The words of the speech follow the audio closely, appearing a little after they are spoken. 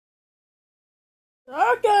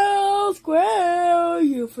Circle Square,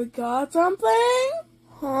 you forgot something?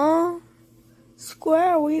 Huh?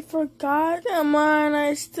 Square, we forgot? Come on,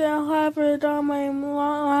 I still have it on my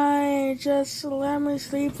mind. Just let me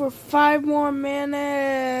sleep for 5 more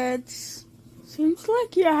minutes. Seems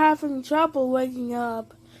like you're having trouble waking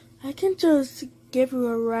up. I can just give you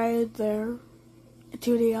a ride there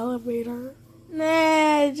to the elevator.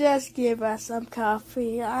 Nah, just give us some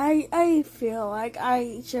coffee. I feel like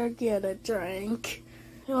I should get a drink.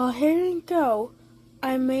 Well, here you go.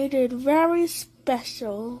 I made it very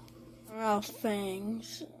special. Oh,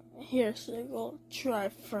 thanks. Here, Sigil, try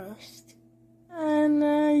first. And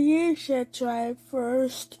you should try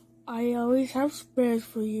first. I always have spares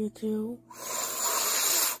for you too.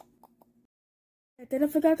 Did I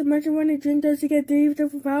forget to mention when you drink those you get 3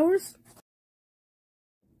 different powers?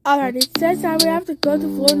 Alright, it says that we have to go to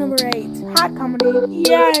floor number 8. Hot comedy.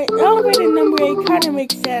 Yeah, elevator number 8 kind of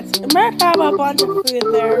makes sense. It might have a bunch of food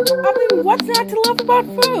there. I mean, what's not to love about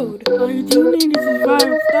food? Well, you do need to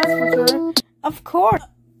survive, that's for sure. Of course.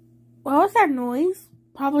 What was that noise?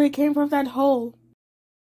 Probably came from that hole.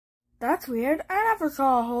 That's weird. I never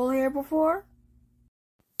saw a hole here before.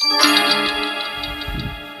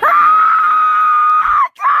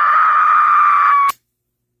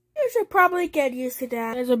 You should probably get used to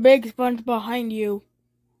that. There's a big sponge behind you.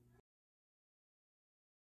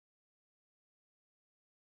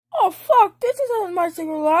 Oh fuck, this isn't my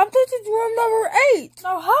secret lab, this is room number 8.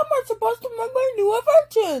 Now how am I supposed to make my new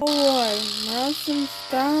invention? Alright, now since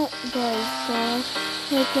that goes down,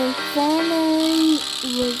 I can finally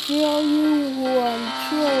reveal you who I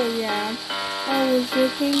truly am. I was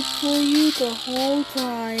looking for you the whole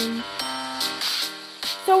time.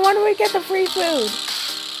 So when do we get the free food?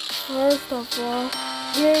 First of all,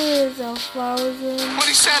 here is 1,000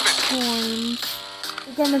 coins.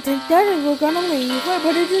 We're gonna take that and we're gonna leave. Wait,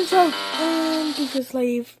 but it didn't show. And we just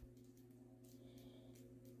leave.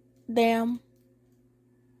 Damn.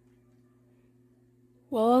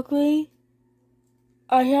 Well, luckily,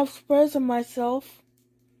 I have spares on myself.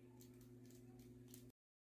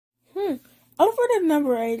 Elevator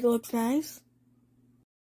number 8 looks nice.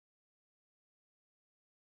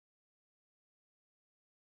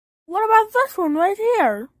 What about this one right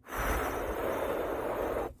here?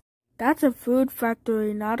 That's a food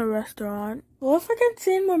factory, not a restaurant. Well, if I can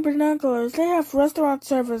see in my binoculars, they have restaurant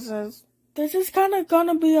services. This is kinda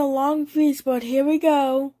gonna be a long feast, but here we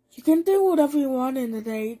go. You can do whatever you want in the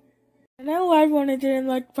date. And I lied when I didn't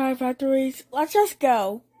like 5 factories. Let's just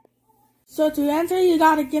go. So to enter, you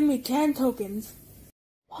gotta give me 10 tokens.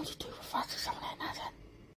 1, 2, 3, 4, 5, 6, 7, 8, 9, 10.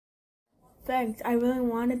 Thanks, I really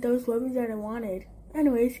wanted those rubies that I wanted.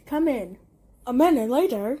 Anyways, come in. A minute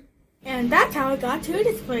later. And that's how I got to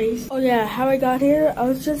this place. Oh yeah, how I got here, I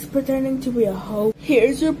was just pretending to be a hoe.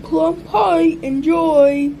 Here's your plum pie,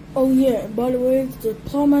 enjoy! Oh yeah, and by the way, it's the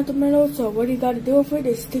plum at the middle, so what you gotta do with it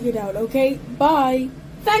is stick it out, okay? Bye!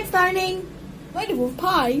 Thanks, dining! Later with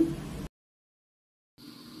pie!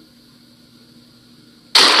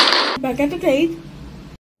 Back at the gate.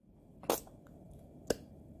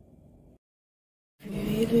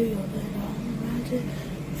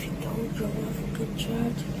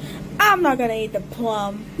 I'm not gonna eat the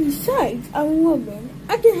plum. Besides, I'm a woman.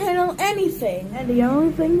 I can handle anything. And the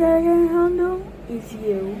only thing that I can handle is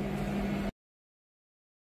you.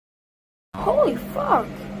 Holy fuck.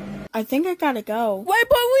 I think I gotta go. Wait,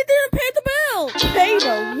 but we didn't pay the bill! Pay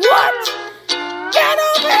the what? Get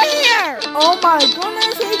over here! Oh my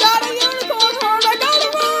goodness, he got a unicorn horn! I gotta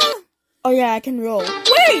run! Oh yeah, I can roll.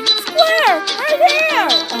 Wait! Square! Right here!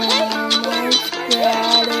 Let's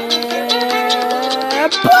get it!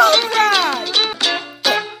 Bullseye!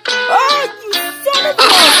 Oh, you son of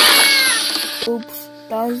a... Oops,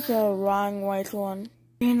 that was the wrong white one.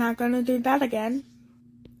 You're not gonna do that again.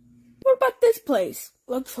 What about this place?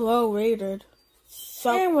 Looks low rated.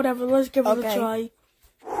 So, and whatever, let's give it a try.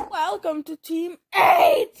 Welcome to Team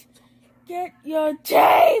 8! Get your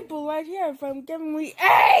table right here from giving me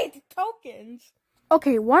 8 tokens.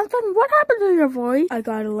 Okay, one thing, what happened to your voice? I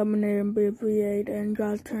got eliminated in BB8 and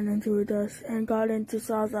got turned into a dust and got into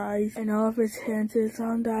Saw's eyes and all of his hints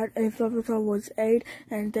on that 8th episode was 8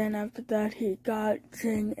 and then after that he got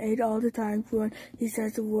saying 8 all the time when he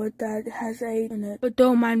says a word that has 8 in it. But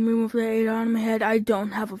don't mind me with the 8 on my head, I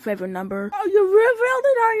don't have a favorite number. Oh, you revealed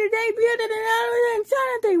it on your debut and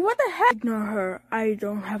insanity, what the heck? Ignore her, I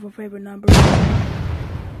don't have a favorite number.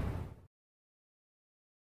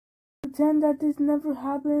 Pretend that this never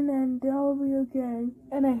happened and that'll be okay.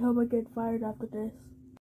 And I hope I get fired after this.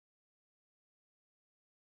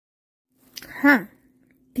 Huh.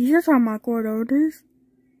 These are some awkward orders.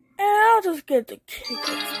 And I'll just get the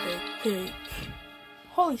cake.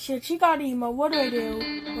 Holy shit, she got emo. What do I do?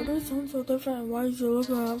 Why do I sound so different? Why is she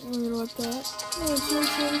looking at me like that? No, she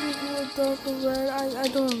changed with dark red. I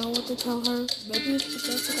don't know what to tell her. Maybe it's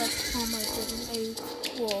because of that time I didn't eat.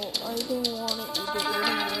 Well, I didn't want to eat it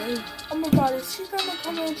anyway. Oh my god, is she gonna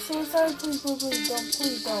commit suicide? Please, please, please don't.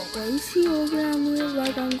 Please don't. Why is she over at me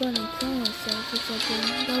like I'm gonna kill myself or something?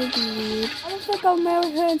 That would be weird. I don't think I'll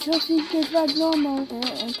marry her until she gets back normal.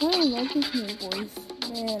 I kinda like this new voice.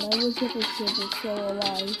 Man, I wish if she was still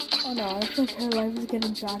alive. Oh no, I think her life is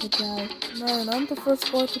getting jotted down. Man, I'm the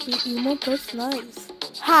first boy to be emo. That's nice.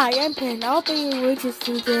 Hi, I'm Pin. I'll be your waitress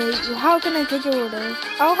today. How can I take your order?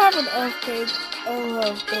 I'll have an earth cake. I'll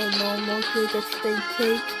have the normal cake, a steak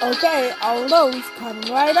cake. Okay, all those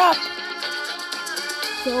coming right up.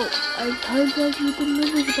 So, I've heard that you've been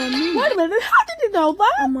nervous about me. Wait a minute, how did you know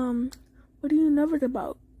that? What are you nervous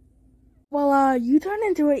about? Well, you turn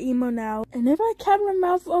into an emo now, and if I kept my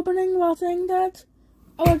mouth opening while saying that,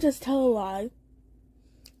 I would just tell a lie.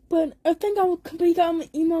 But I think I will become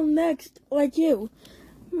emo next, like you.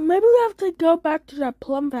 Maybe we have to go back to that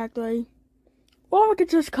plum factory. Or we could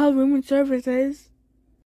just call room services.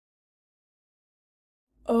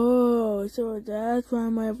 Oh, so that's why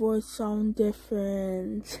my voice sounds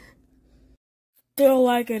different. Still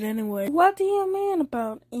like it anyway. What do you mean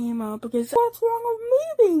about emo? Because what's wrong with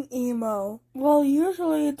me being emo? Well,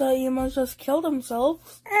 usually the emos just kill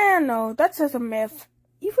themselves. And no, that's just a myth.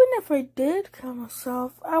 Even if I did kill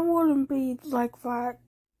myself, I wouldn't be like that.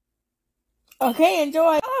 Okay,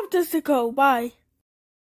 enjoy. I have this to go. Bye.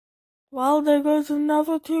 Well, there goes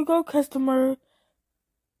another to-go customer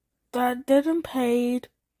that didn't pay.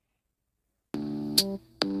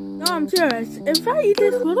 No, I'm serious. If I eat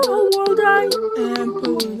this, will the whole world die?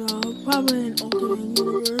 Probably an alternate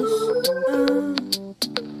universe.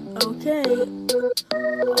 Okay.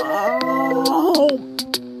 Oh.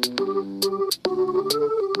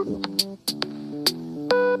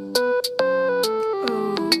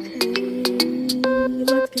 Okay,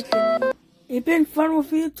 let's continue. It's been fun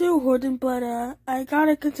with you too, Horton, but I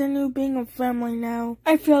gotta continue being a family now.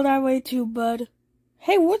 I feel that way too, bud.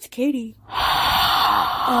 Hey, what's Katie?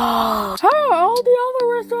 How are all the other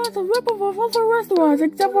restaurants a rip-off of other restaurants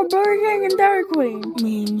except for Burger King and Dairy Queen?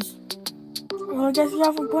 Memes. Well, I guess you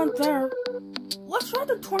have a point there. Let's try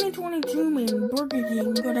the 2022 meme, Burger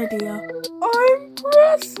King. Good idea. I'm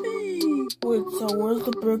Pressy! Wait, so where's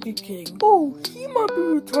the Burger King? Oh, he might be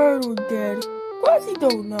retired or dead. Pressy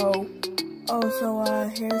don't know. Oh, so,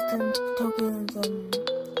 here's 10 tokens,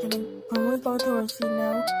 can we go to our seat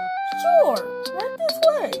now? Sure, right this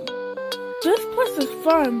way. This place is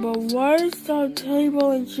fine, but why is the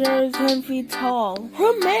table and chairs 10 feet tall?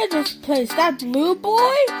 Who made this place? That blue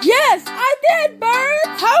boy? Yes, I did,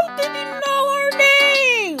 Byrds! How did you know our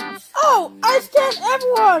names? Oh, I scanned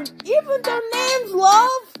everyone, even their names,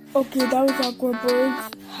 love! Okay, that was awkward,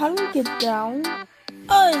 Byrds. How do we get down?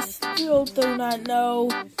 I still do not know.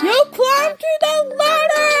 You climbed to the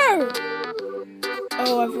ladder!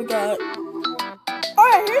 Oh, I forgot.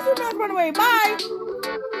 Alright, here's your next runaway. Bye!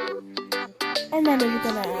 I'm not even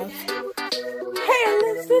gonna ask. Hey, at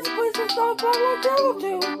least this place is not bad like travel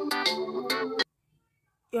to.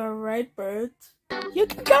 You're right, Byrds. You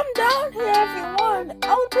can come down here if you want.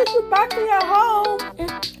 I'll take you back to your home.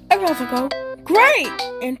 I gotta go. Great!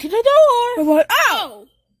 Into the door! What? Ow!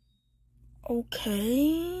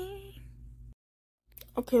 Okay.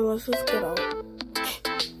 Okay, let's just get out.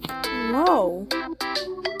 No.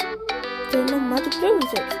 There's no magic doing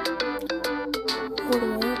it. Wait a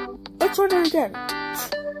minute. Let's try it again.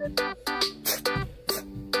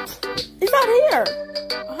 It's not here!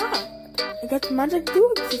 I guess magic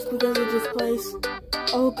do exist because of this place.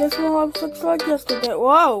 Oh, guess we'll have sex like yesterday.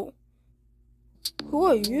 Whoa! Who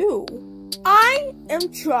are you? I am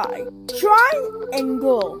Triangle.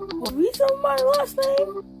 The reason my last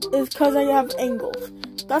name is because I have angles.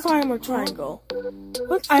 That's why I'm a triangle.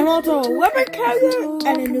 I'm also a weapon carrier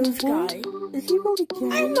and a news guy. Is he really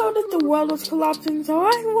kidding? I noticed the world was collapsing, so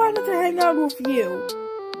I wanted to hang out with you.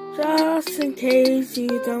 Just in case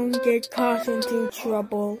you don't get caught into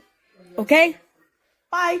trouble. Okay?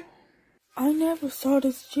 Bye. I never saw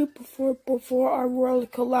this ship before our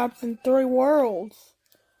world collapsed in 3 worlds.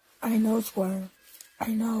 I know, Square.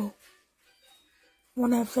 I know.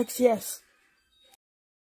 Wanna have sex? Yes.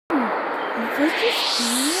 Is this just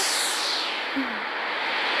me?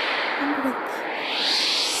 I'm gonna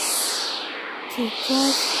to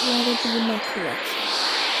just let it be my collection.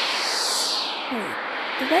 Wait,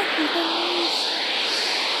 did that even mean?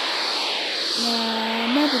 Nah,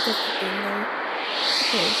 maybe just a thing though.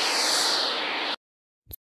 Okay.